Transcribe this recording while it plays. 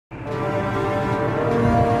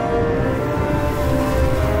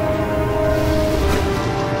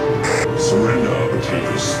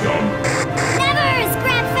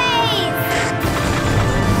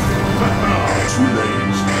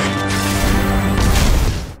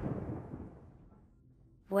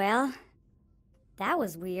Well, that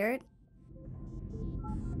was weird.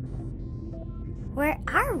 Where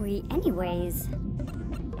are we, anyways?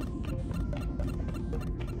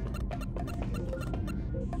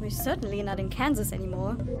 We're certainly not in Kansas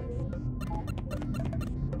anymore.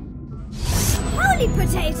 Holy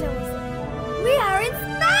potatoes! We are in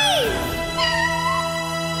space!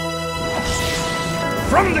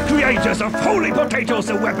 From the creators of Holy Potatoes,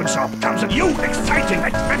 the weapon shop, comes a new exciting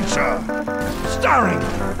adventure! Starring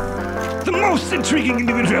the most intriguing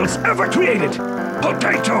individuals ever created!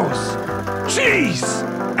 Potatoes, cheese,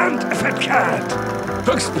 and a fat cat!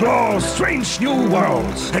 To explore strange new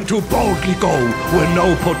worlds and to boldly go where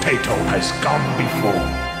no potato has gone before.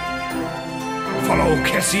 Follow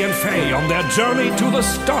Cassie and Faye on their journey to the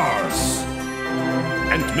stars.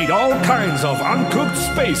 And meet all kinds of uncooked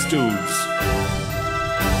space dudes.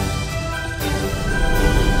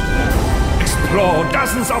 Explore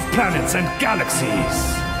dozens of planets and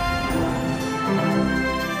galaxies.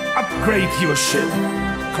 Upgrade your ship.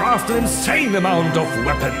 Craft an insane amount of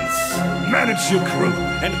weapons. Manage your crew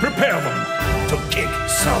and prepare them to kick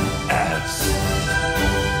some